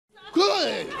Go!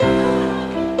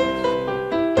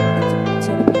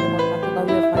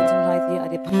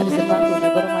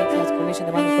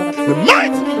 The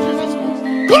mighty name of Jesus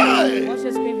Christ. Go!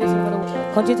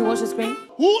 Continue to watch the screen.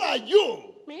 Who are you?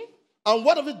 Me? And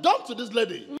what have you done to this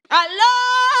lady? Hello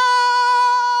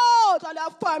to their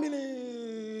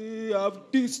family.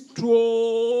 I've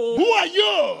destroyed. Who are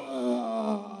you?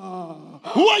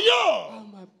 Who are you?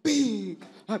 I'm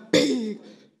a big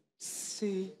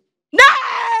snake.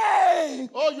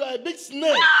 Oh, you are a big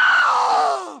snake.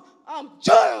 Ah, I'm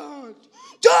giant.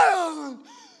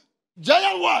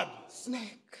 Giant what?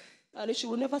 Snake. And she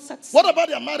will never succeed. What about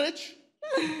their marriage?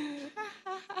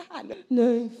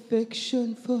 No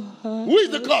infection for her. Who is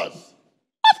the cause?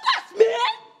 Of course, me.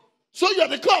 So you are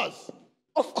the cause.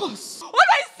 Of course. What do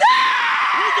I say?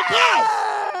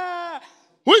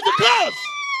 Who is the cause?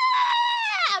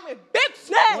 I'm a big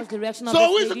snake. What's the reaction of So this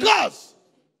who is the lady? cause?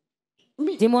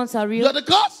 Demons are You are real. the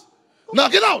cause? Now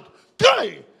get out.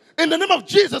 Go! In the name of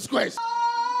Jesus Christ.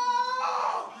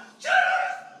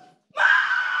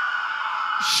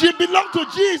 She belonged to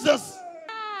Jesus.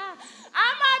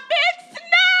 I'm a big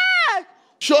snake.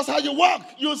 Show us how you walk,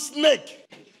 you snake.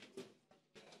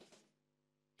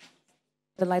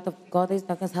 The light of God is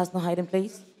darkness has no hiding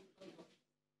place.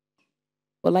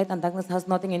 For light and darkness has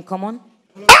nothing in common.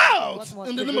 Out! God must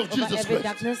In the name of prevail over Jesus every Christ.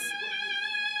 darkness.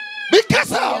 Be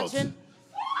cast out. Reaction.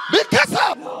 Be cast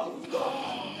out.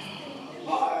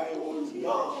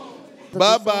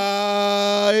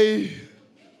 Bye-bye.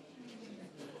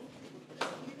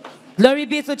 Glory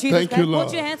be to Jesus Thank Christ. you, Lord.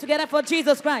 Put your hands together for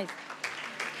Jesus Christ.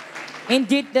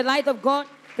 Indeed, the light of God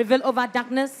prevail over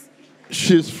darkness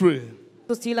She's free.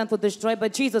 to steal and to destroy.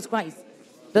 But Jesus Christ,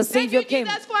 the Savior, you, came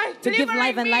Jesus, for to give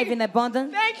life and delivering life me. in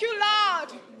abundance. Thank you, Lord.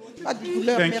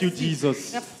 Thank you,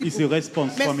 Jesus. It's a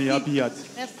response from a happy heart.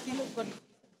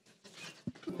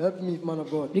 Help me, man of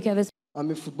God. You can respond.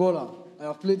 I'm a footballer. I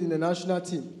have played in the national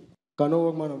team. Cannot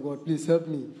work, man of God. Please help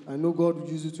me. I know God will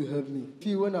use you to help me.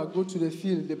 When I go to the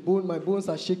field, my bones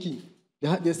are shaking.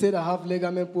 They said I have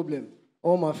ligament problem.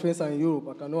 All my friends are in Europe.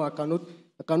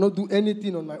 I cannot do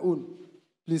anything on my own.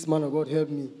 Please, man of God, help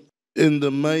me. In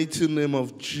the mighty name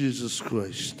of Jesus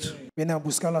Christ. Viene a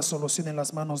buscar la solución en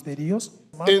las manos de Dios.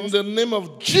 In the name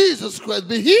of Jesus Christ,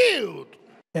 be healed.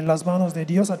 En las manos de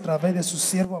Dios a través de su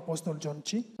siervo apóstol John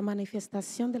Chi. La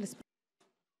manifestación del Espíritu.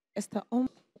 Esta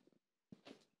hombre.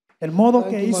 El modo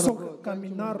Thank que you, man of hizo God.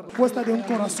 caminar, respuesta de un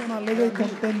corazón alegre y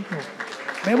contento.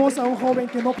 Vemos a un joven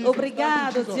que no...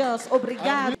 Obrigado, Deus.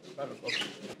 Obrigado.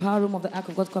 Power room of the Ark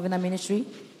of God's Covenant Ministry,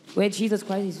 where Jesus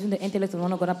Christ is using the intellect of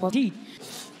one of God apostle.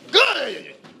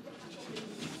 Good.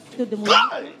 Good.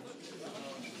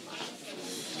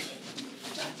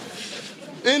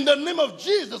 In the name of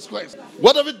Jesus Christ.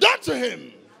 What have you done to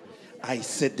him? I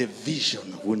said the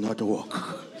vision will not work.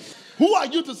 Who are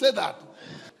you to say that?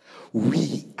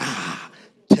 We are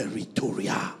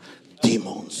territorial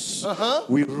demons.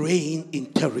 We reign in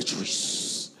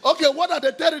territories. Okay, what are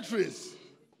the territories?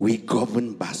 We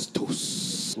govern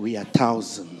bastos. We are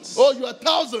thousands. Oh, you are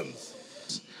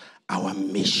thousands. Our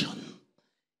mission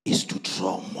is to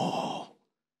draw more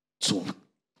to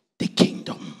the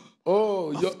kingdom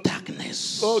of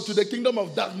darkness. Oh, to the kingdom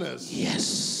of darkness.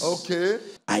 Yes. Okay.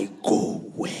 I go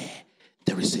where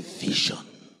there is a vision.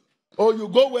 Oh, you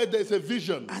go where there's a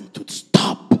vision. And to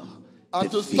stop And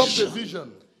the to stop vision. the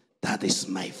vision. That is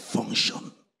my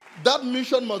function. That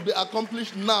mission must be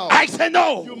accomplished now. I say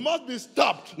no. You must be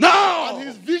stopped. No. And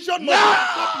his vision must be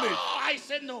accomplished. I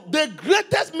say no. The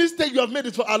greatest mistake you have made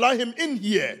is for allowing him in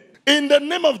here. In the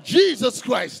name of Jesus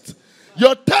Christ.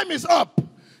 Your time is up.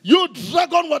 You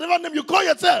dragon, whatever name you call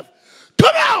yourself.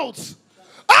 Come out.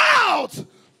 Out.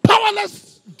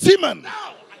 Powerless demon. No,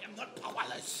 I am not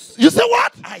powerless. You say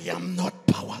what? I am not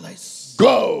powerless.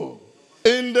 Go.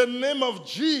 In the name of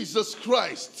Jesus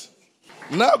Christ.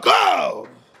 Now go.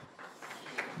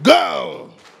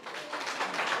 Go.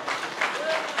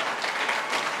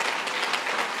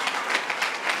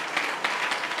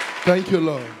 Thank you,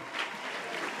 Lord.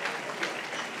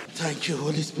 Thank you,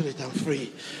 Holy Spirit, I'm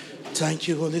free. Thank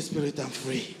you, Holy Spirit, I'm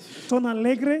free. Son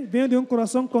alegre, viene de un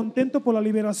corazón contento por la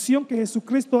liberación que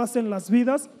Jesucristo hace en las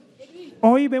vidas.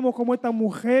 Hoy vemos como esta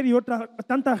mujer y otra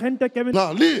tanta gente que ven.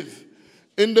 Now leave.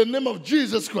 In the name of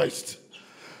Jesus Christ.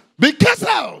 Be cast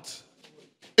out.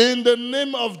 In the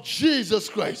name of Jesus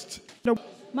Christ.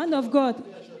 Man of God,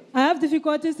 I have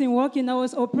difficulties in walking. I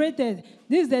was operated.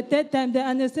 This is the third time. The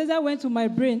anesthesia went to my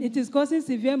brain. It is causing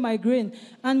severe migraine.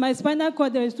 And my spinal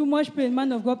cord, there is too much pain,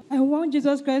 man of God. I want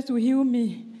Jesus Christ to heal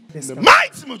me. In the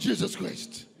mighty name of Jesus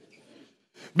Christ.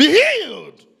 Be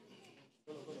healed.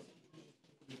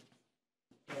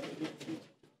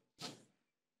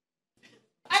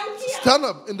 Stand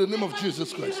up in the name of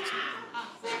Jesus Christ.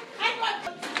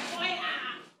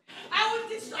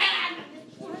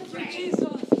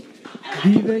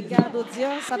 Obrigado,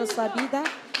 Deus, para sua vida.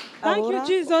 Thank you, Agora,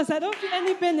 Jesus. I don't feel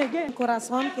any pain again.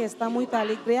 coração que está muito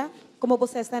alegre, como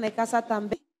você está na casa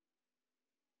também.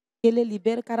 Ele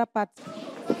libera cada parte.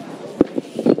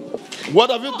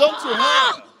 What have you done to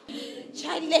her?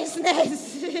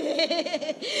 Childlessness.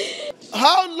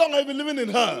 How long have you been living in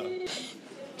her?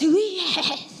 2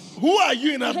 years. Who are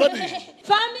you in her body?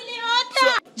 Family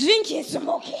order. Drinking,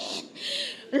 smoking.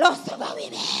 Lost of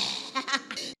women.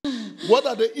 What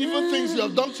are the evil things you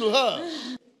have done to her?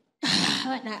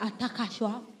 When I attack her, she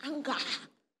have anger.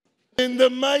 In the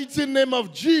mighty name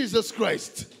of Jesus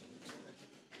Christ.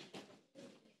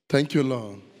 Thank you,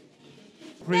 Lord.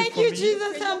 Pray Thank for you, me.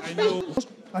 Jesus. I'm I free. know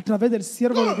A través del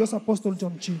siervo de Dios apóstol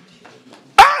John Chi.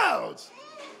 Out!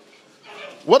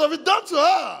 What have you done to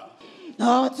her?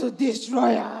 Not to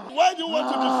destroy her. Why do you want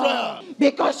to destroy her?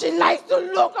 Because she likes to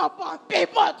look upon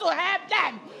people to help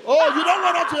them. Oh, you don't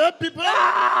want her to help people?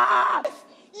 Ah,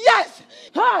 yes.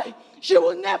 Hey, she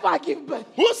will never give birth.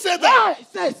 Who said that? Hey,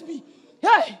 says me.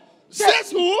 Hey,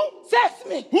 Says who? says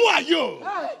me. Who are you?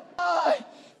 Hey, hey,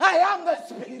 I am the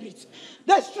spirit,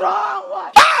 the strong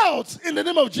one. Out in the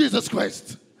name of Jesus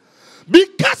Christ. Be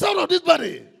cast out of this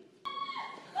body.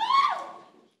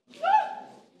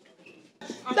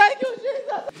 Thank you,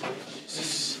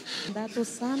 Jesus. Dato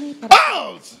sane para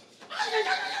Out!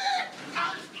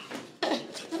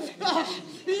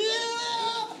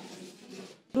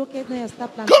 o que não está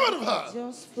Come plantado. out of her.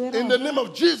 Deus fuera. In the name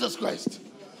of Jesus Christ.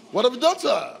 What have you done to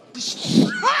her?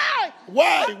 Why?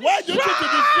 Why do you think to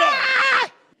destroy?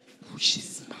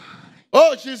 She's mine.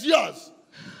 Oh, she's yours.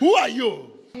 Who are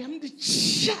you? I am the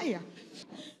giant.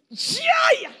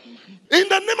 Giant. In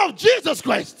the name of Jesus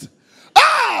Christ.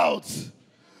 Out!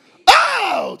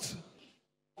 Out!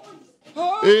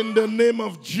 In the name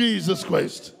of Jesus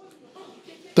Christ.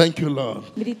 Thank you, Lord.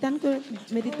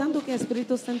 Meditando que o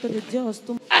Espírito Santo de Deus,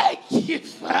 tu I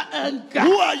give her anger.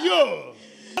 Who are you?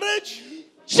 Marriage?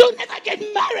 She'll never get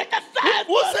married. The first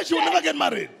Who said she will never get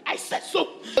married? I said so.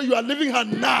 You are leaving her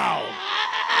now.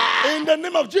 In the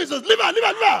name of Jesus. Leave her, leave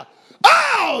her, leave her.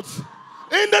 Out!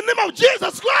 In the name of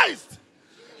Jesus Christ.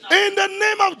 In the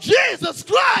name of Jesus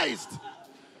Christ.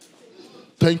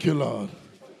 Thank you, Lord.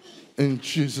 In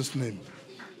Jesus' name.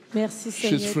 Merci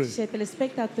She's Seigneur. free. Chers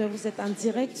téléspectateurs, vous êtes en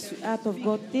direct sur Art of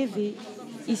God TV,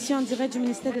 ici en direct du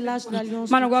ministère de l'Âge de l'Alliance.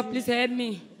 Man of God, please help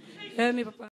me. Help me, Papa.